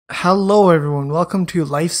Hello everyone, welcome to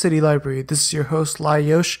Life City Library. This is your host Lye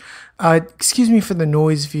Yosh. Excuse me for the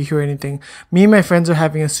noise if you hear anything. Me and my friends are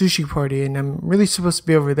having a sushi party and I'm really supposed to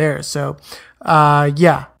be over there, so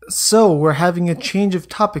yeah. So we're having a change of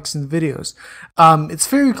topics in the videos. It's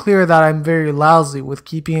very clear that I'm very lousy with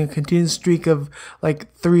keeping a continuous streak of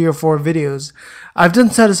like 3 or 4 videos. I've done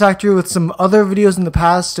satisfactory with some other videos in the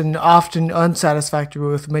past and often unsatisfactory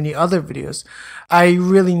with many other videos. I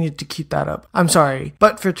really need to keep that up. I'm sorry.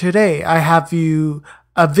 But for today, I have you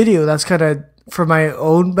a video that's kind of for my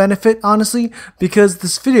own benefit, honestly, because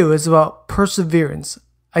this video is about perseverance.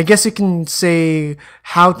 I guess you can say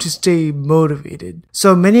how to stay motivated.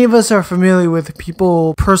 So many of us are familiar with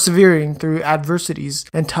people persevering through adversities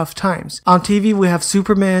and tough times. On TV, we have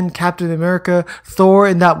Superman, Captain America, Thor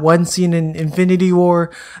in that one scene in Infinity War.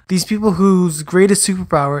 These people whose greatest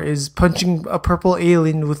superpower is punching a purple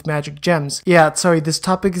alien with magic gems. Yeah, sorry, this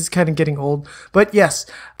topic is kind of getting old. But yes,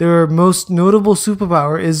 their most notable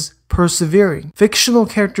superpower is persevering. Fictional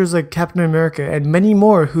characters like Captain America and many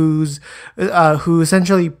more who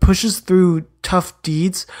essentially pushes through tough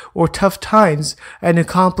deeds or tough times and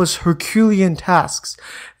accomplish Herculean tasks.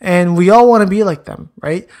 And we all want to be like them,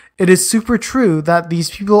 right? It is super true that these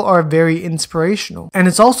people are very inspirational. And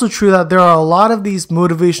it's also true that there are a lot of these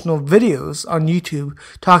motivational videos on YouTube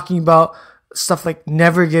talking about stuff like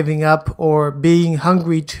never giving up or being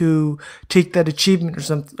hungry to take that achievement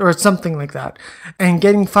or something like that. And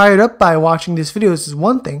getting fired up by watching these videos is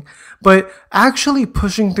one thing, but actually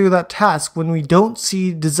pushing through that task when we don't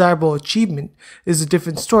see desirable achievement is a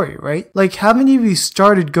different story, right? Like how many of you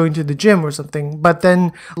started going to the gym or something, but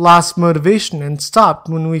then lost motivation and stopped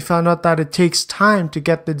when we found out that it takes time to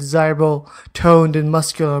get the desirable toned and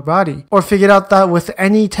muscular body? Or figured out that with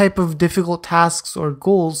any type of difficult tasks or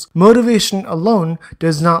goals, motivation alone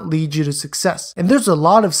does not lead you to success. And there's a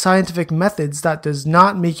lot of scientific methods that does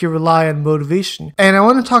not make you rely on motivation. And I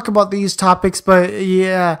want to talk about these topics, but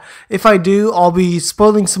yeah, if I do, I'll be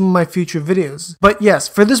spoiling some of my future videos. But yes,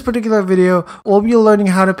 for this particular video, we'll be learning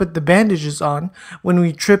how to put the bandages on when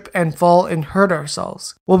we trip and fall and hurt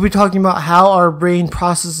ourselves. We'll be talking about how our brain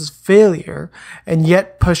processes failure and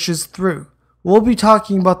yet pushes through. We'll be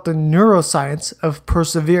talking about the neuroscience of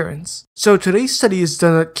perseverance. So today's study is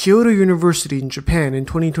done at Kyoto University in Japan in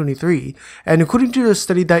 2023, and according to a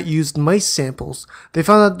study that used mice samples, they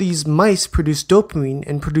found that these mice produced dopamine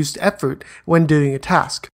and produced effort when doing a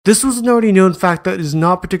task. This was an already known fact that is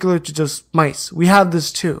not particular to just mice. We have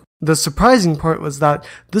this too. The surprising part was that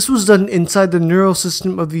this was done inside the neural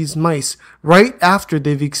system of these mice right after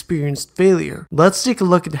they've experienced failure. Let's take a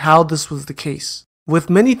look at how this was the case.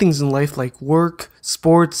 With many things in life like work,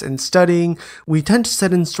 sports, and studying, we tend to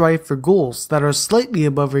set and strive for goals that are slightly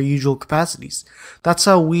above our usual capacities. That's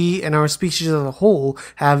how we and our species as a whole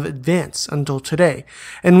have advanced until today.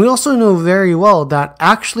 And we also know very well that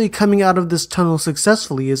actually coming out of this tunnel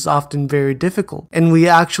successfully is often very difficult. And we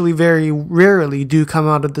actually very rarely do come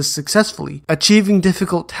out of this successfully. Achieving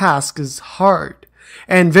difficult tasks is hard.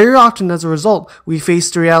 And very often as a result, we face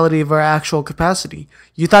the reality of our actual capacity.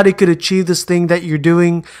 You thought you could achieve this thing that you're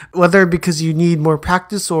doing, whether because you need more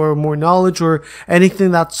practice or more knowledge or anything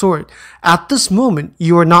of that sort. At this moment,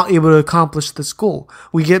 you are not able to accomplish this goal.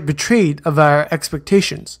 We get betrayed of our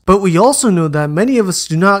expectations. But we also know that many of us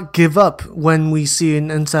do not give up when we see an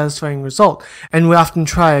unsatisfying result. And we often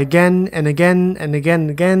try again and again and again and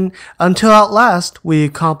again until at last we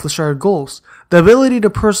accomplish our goals. The ability to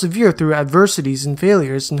persevere through adversities and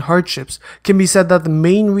failures and hardships can be said that the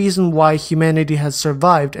main reason why humanity has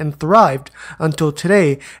survived and thrived until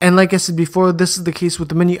today. And like I said before, this is the case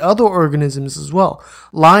with many other organisms as well.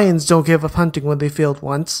 Lions don't give up hunting when they failed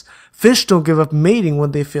once. Fish don't give up mating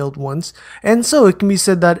when they failed once. And so it can be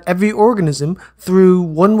said that every organism, through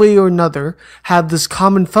one way or another, have this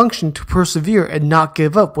common function to persevere and not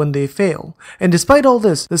give up when they fail. And despite all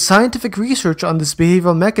this, the scientific research on this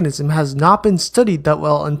behavioral mechanism has not been studied that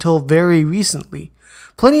well until very recently.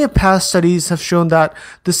 Plenty of past studies have shown that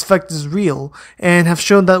this effect is real, and have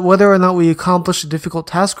shown that whether or not we accomplish a difficult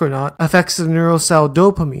task or not affects the neural cell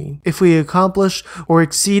dopamine. If we accomplish or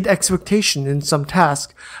exceed expectation in some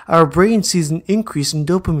task, our brain sees an increase in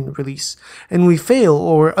dopamine release, and we fail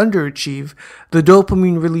or underachieve, the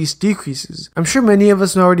dopamine release decreases. I'm sure many of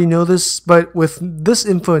us already know this, but with this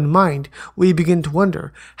info in mind, we begin to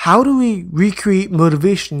wonder, how do we recreate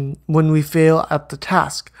motivation when we fail at the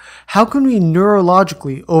task? How can we neurologically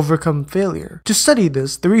psychologically overcome failure. To study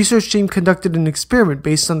this, the research team conducted an experiment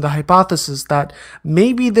based on the hypothesis that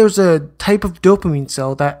maybe there's a type of dopamine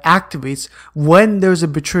cell that activates when there's a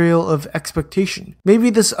betrayal of expectation. Maybe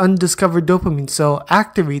this undiscovered dopamine cell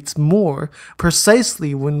activates more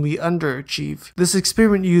precisely when we underachieve. This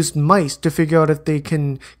experiment used mice to figure out if they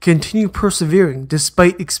can continue persevering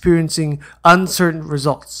despite experiencing uncertain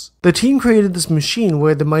results. The team created this machine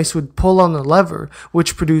where the mice would pull on a lever,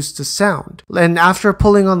 which produced a sound. And after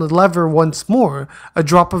pulling on the lever once more, a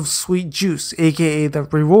drop of sweet juice, aka the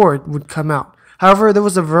reward, would come out. However, there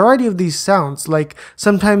was a variety of these sounds, like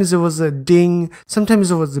sometimes it was a ding,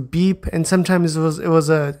 sometimes it was a beep, and sometimes it was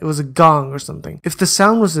a gong or something. If the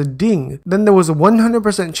sound was a ding, then there was a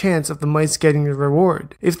 100% chance of the mice getting the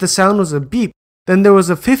reward. If the sound was a beep, then there was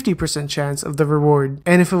a 50% chance of the reward,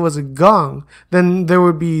 and if it was a gong, then there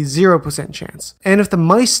would be 0% chance. And if the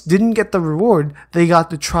mice didn't get the reward, they got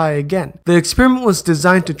to try again. The experiment was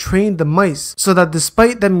designed to train the mice so that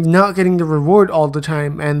despite them not getting the reward all the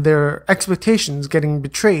time and their expectations getting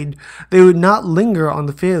betrayed, they would not linger on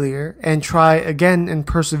the failure and try again and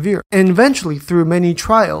persevere. And eventually, through many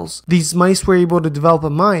trials, these mice were able to develop a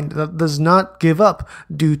mind that does not give up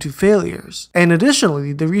due to failures. And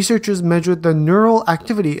additionally, the researchers measured the neural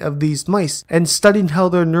activity of these mice and studied how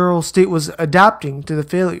their neural state was adapting to the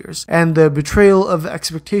failures and the betrayal of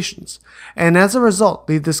expectations. And as a result,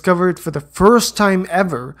 they discovered for the first time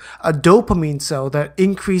ever a dopamine cell that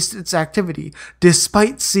increased its activity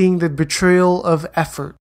despite seeing the betrayal of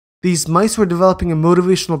effort. These mice were developing a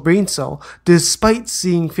motivational brain cell despite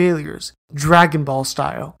seeing failures, Dragon Ball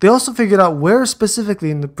style. They also figured out where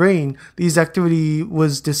specifically in the brain these activity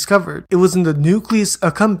was discovered. It was in the nucleus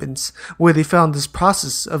accumbens where they found this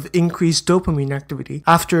process of increased dopamine activity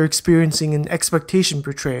after experiencing an expectation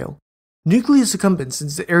betrayal. Nucleus accumbens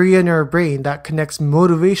is the area in our brain that connects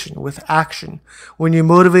motivation with action. When you're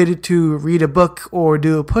motivated to read a book or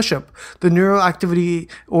do a push-up, the neural activity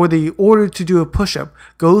or the order to do a push-up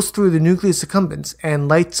goes through the nucleus accumbens and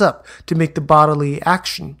lights up to make the bodily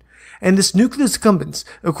action. And this nucleus accumbens,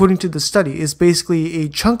 according to the study, is basically a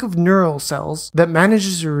chunk of neural cells that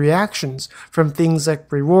manages your reactions from things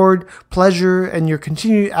like reward, pleasure, and your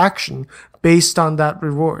continued action based on that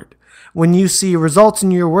reward. When you see results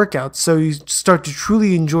in your workouts, so you start to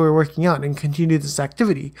truly enjoy working out and continue this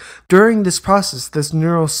activity, during this process, this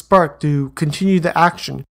neural spark to continue the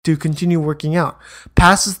action, to continue working out,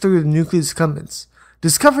 passes through the nucleus accumbens.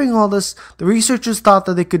 Discovering all this, the researchers thought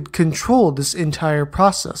that they could control this entire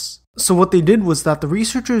process. So what they did was that the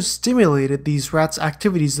researchers stimulated these rats'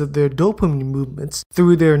 activities of their dopamine movements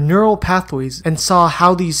through their neural pathways and saw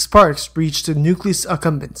how these sparks reached the nucleus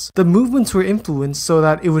accumbens. The movements were influenced so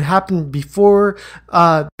that it would happen before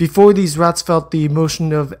these rats felt the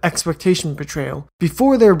emotion of expectation betrayal,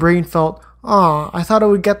 before their brain felt, I thought I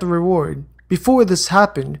would get the reward. Before this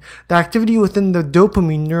happened, the activity within the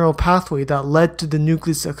dopamine neural pathway that led to the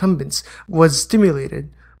nucleus accumbens was stimulated.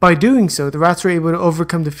 By doing so, the rats were able to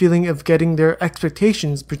overcome the feeling of getting their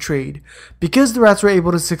expectations betrayed. Because the rats were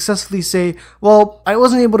able to successfully say, well, I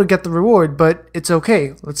wasn't able to get the reward, but it's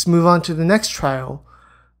okay, let's move on to the next trial,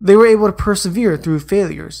 they were able to persevere through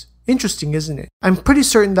failures. Interesting, isn't it? I'm pretty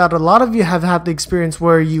certain that a lot of you have had the experience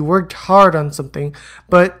where you worked hard on something,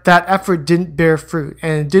 but that effort didn't bear fruit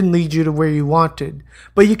and it didn't lead you to where you wanted.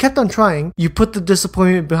 But you kept on trying, you put the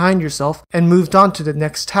disappointment behind yourself, and moved on to the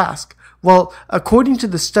next task. Well, according to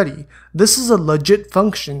the study, this is a legit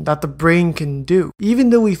function that the brain can do.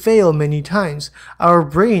 Even though we fail many times, our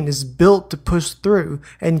brain is built to push through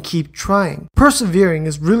and keep trying. Persevering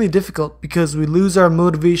is really difficult because we lose our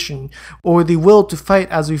motivation or the will to fight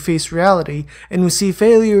as we face reality, and we see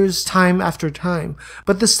failures time after time.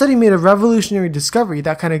 But the study made a revolutionary discovery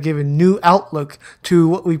that kind of gave a new outlook to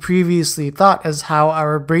what we previously thought as how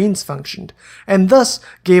our brains functioned, and thus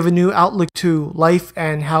gave a new outlook to life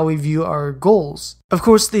and how we view our goals. Of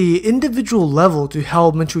course, the individual level to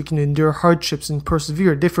how much we can endure hardships and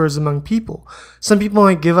persevere differs among people. Some people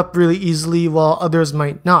might give up really easily while others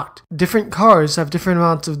might not. Different cars have different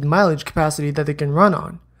amounts of mileage capacity that they can run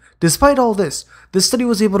on. Despite all this, the study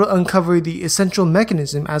was able to uncover the essential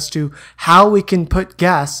mechanism as to how we can put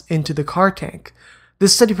gas into the car tank.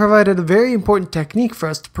 This study provided a very important technique for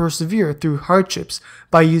us to persevere through hardships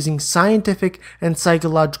by using scientific and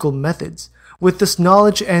psychological methods. With this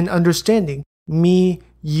knowledge and understanding, me,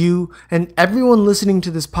 you, and everyone listening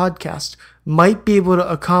to this podcast might be able to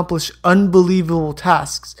accomplish unbelievable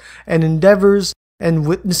tasks and endeavors and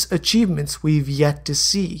witness achievements we've yet to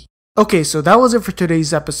see. Okay, so that was it for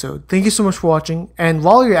today's episode. Thank you so much for watching, and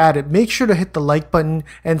while you're at it, make sure to hit the like button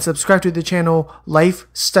and subscribe to the channel Life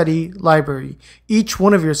Study Library. Each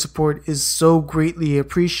one of your support is so greatly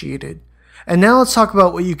appreciated. And now let's talk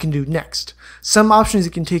about what you can do next. Some options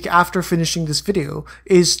you can take after finishing this video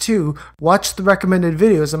is to watch the recommended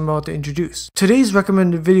videos I'm about to introduce. Today's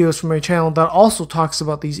recommended videos from my channel that also talks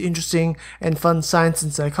about these interesting and fun science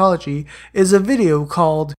and psychology is a video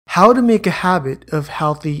called How to Make a Habit of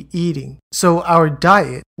Healthy Eating. So our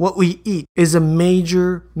diet, what we eat, is a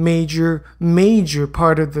major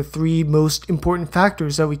part of the 3 most important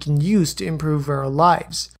factors that we can use to improve our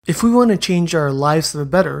lives. If we want to change our lives for the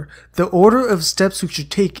better, the order of steps we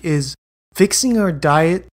should take is fixing our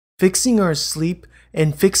diet, fixing our sleep,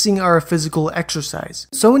 and fixing our physical exercise.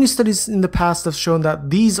 So many studies in the past have shown that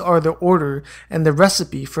these are the order and the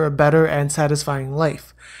recipe for a better and satisfying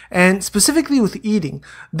life. And specifically with eating,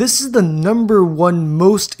 this is the #1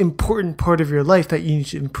 most important part of your life that you need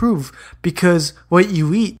to improve, because what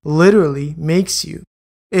you eat literally makes you.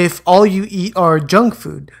 If all you eat are junk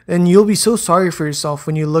food, then you'll be so sorry for yourself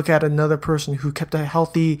when you look at another person who kept a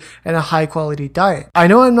healthy and a high quality diet. I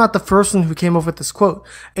know I'm not the first one who came up with this quote,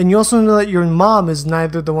 and you also know that your mom is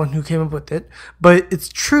neither the one who came up with it, but it's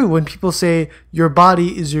true when people say your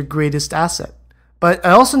body is your greatest asset. But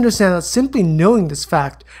I also understand that simply knowing this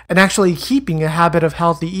fact and actually keeping a habit of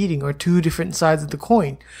healthy eating are 2 different sides of the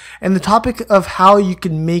coin. And the topic of how you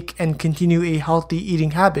can make and continue a healthy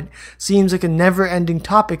eating habit seems like a never-ending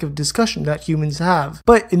topic of discussion that humans have.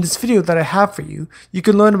 But in this video that I have for you, you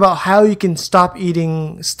can learn about how you can stop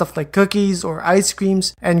eating stuff like cookies or ice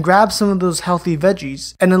creams and grab some of those healthy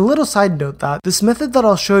veggies. And a little side note that this method that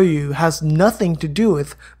I'll show you has nothing to do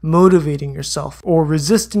with motivating yourself or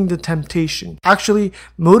resisting the temptation. Actually,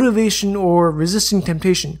 motivation or resisting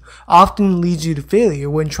temptation often leads you to failure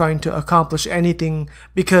when trying to accomplish anything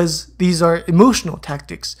because these are emotional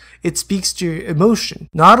tactics. It speaks to your emotion.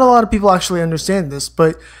 Not a lot of people actually understand this,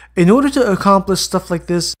 but in order to accomplish stuff like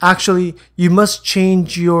this, actually, you must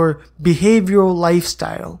change your behavioral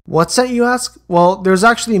lifestyle. What's that, you ask? Well, there's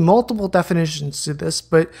actually multiple definitions to this,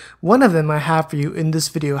 but one of them I have for you in this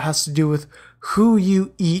video has to do with who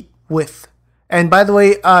you eat with. And by the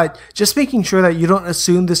way, just making sure that you don't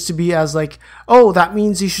assume this to be as like, oh, that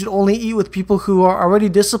means you should only eat with people who are already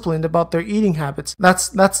disciplined about their eating habits.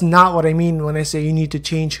 That's not what I mean when I say you need to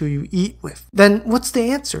change who you eat with. Then what's the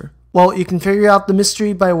answer? Well, you can figure out the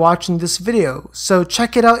mystery by watching this video. So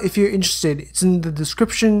check it out if you're interested. It's in the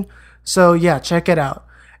description. So yeah, check it out.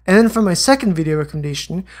 And then for my second video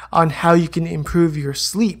recommendation on how you can improve your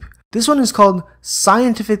sleep. This one is called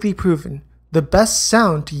Scientifically Proven: The Best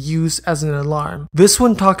Sound to Use as an Alarm. This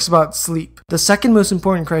one talks about sleep, the second most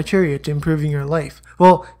important criteria to improving your life.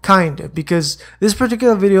 Well, kind of, because this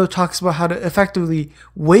particular video talks about how to effectively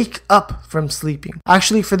wake up from sleeping.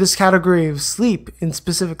 Actually, for this category of sleep in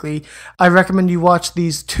specifically, I recommend you watch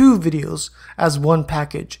these 2 videos as one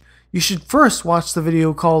package. You should first watch the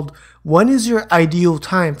video called When is Your Ideal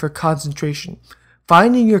Time for Concentration?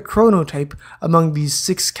 Finding your chronotype among these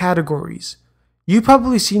 6 categories. You've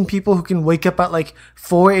probably seen people who can wake up at like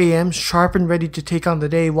 4 a.m. sharp and ready to take on the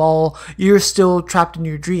day while you're still trapped in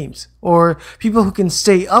your dreams. Or people who can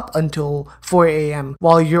stay up until 4 a.m.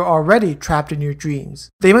 while you're already trapped in your dreams.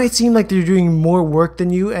 They might seem like they're doing more work than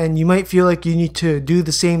you, and you might feel like you need to do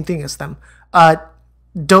the same thing as them.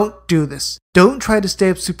 Don't do this. Don't try to stay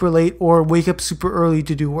up super late or wake up super early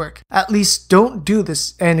to do work. At least don't do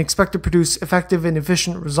this and expect to produce effective and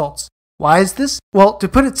efficient results. Why is this? Well, to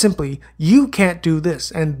put it simply, you can't do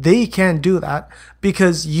this and they can do that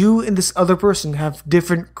because you and this other person have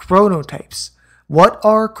different chronotypes. What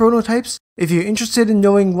are chronotypes? If you're interested in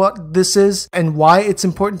knowing what this is and why it's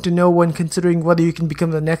important to know when considering whether you can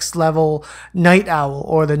become the next level night owl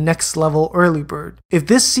or the next level early bird. If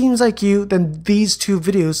this seems like you, then these 2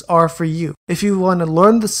 videos are for you. If you want to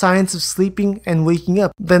learn the science of sleeping and waking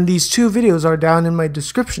up, then these 2 videos are down in my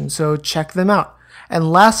description, so check them out.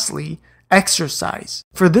 And lastly, exercise.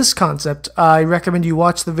 For this concept, I recommend you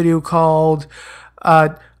watch the video called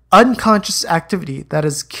Unconscious Activity That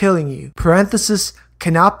Is Killing You, parenthesis,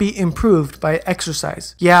 cannot be improved by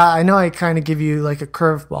exercise. Yeah, I know I kind of give you like a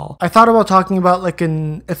curveball. I thought about talking about like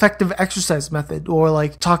an effective exercise method or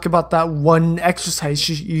like talk about that one exercise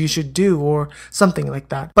you should do or something like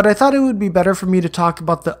that. But I thought it would be better for me to talk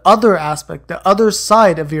about the other aspect, the other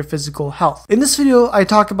side of your physical health. In this video, I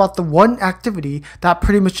talk about the one activity that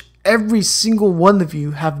pretty much every single one of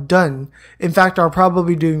you have done, in fact are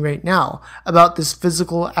probably doing right now, about this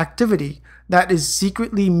physical activity that is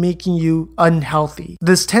secretly making you unhealthy.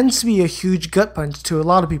 This tends to be a huge gut punch to a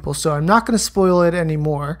lot of people, so I'm not going to spoil it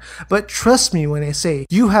anymore, but trust me when I say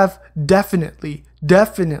you have definitely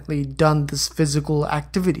done this physical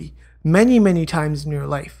activity many times in your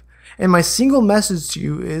life. And my single message to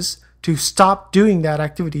you is to stop doing that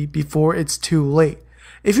activity before it's too late.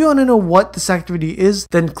 If you want to know what this activity is,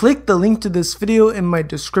 then click the link to this video in my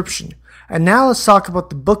description. And now let's talk about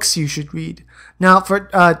the books you should read. Now for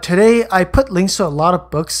today, I put links to a lot of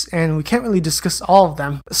books and we can't really discuss all of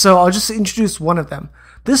them, so I'll just introduce one of them.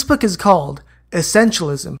 This book is called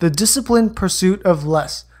Essentialism, The Disciplined Pursuit of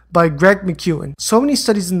Less by McKeown. So many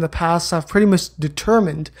studies in the past have pretty much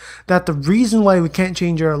determined that the reason why we can't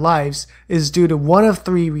change our lives is due to one of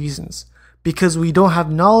three reasons. Because we don't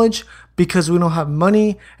have knowledge, because we don't have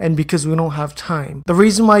money, and because we don't have time. The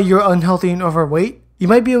reason why you're unhealthy and overweight, you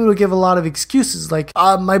might be able to give a lot of excuses like,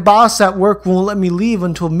 my boss at work won't let me leave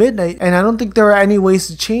until midnight and I don't think there are any ways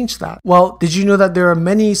to change that. Well, did you know that there are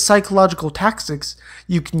many psychological tactics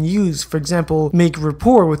you can use? For example, make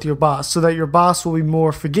rapport with your boss so that your boss will be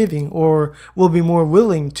more forgiving or will be more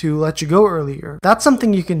willing to let you go earlier. That's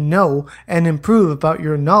something you can know and improve about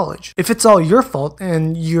your knowledge. If it's all your fault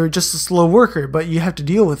and you're just a slow worker, but you have to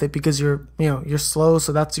deal with it because you're slow,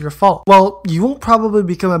 so that's your fault. Well, you won't probably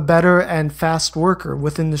become a better and fast worker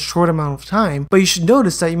within this short amount of time, but you should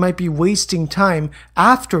notice that you might be wasting time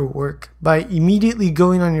after work by immediately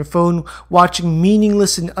going on your phone watching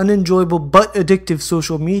meaningless and unenjoyable but addictive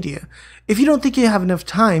social media. If you don't think you have enough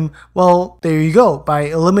time, well, there you go. By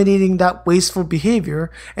eliminating that wasteful behavior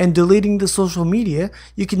and deleting the social media,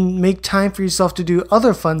 you can make time for yourself to do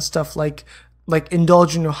other fun stuff like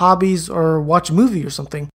indulge in your hobbies or watch a movie or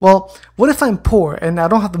something. Well, what if I'm poor and I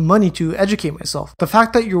don't have the money to educate myself? The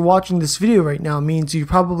fact that you're watching this video right now means you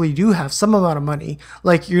probably do have some amount of money.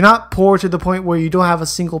 Like, you're not poor to the point where you don't have a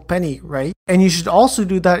single penny, right? And you should also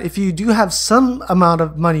do that if you do have some amount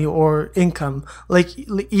of money or income, like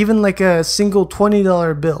even like a single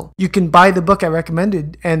 $20 bill. You can buy the book I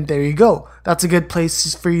recommended and there you go. That's a good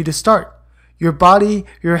place for you to start. Your body,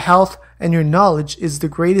 your health, and your knowledge is the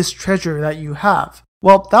greatest treasure that you have.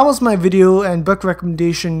 Well, that was my video and book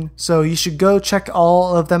recommendation, so you should go check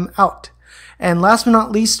all of them out. And last but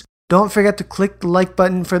not least, don't forget to click the like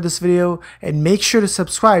button for this video and make sure to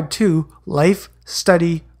subscribe to Life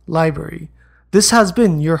Study Library. This has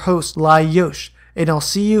been your host, Lye Yosh, and I'll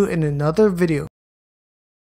see you in another video.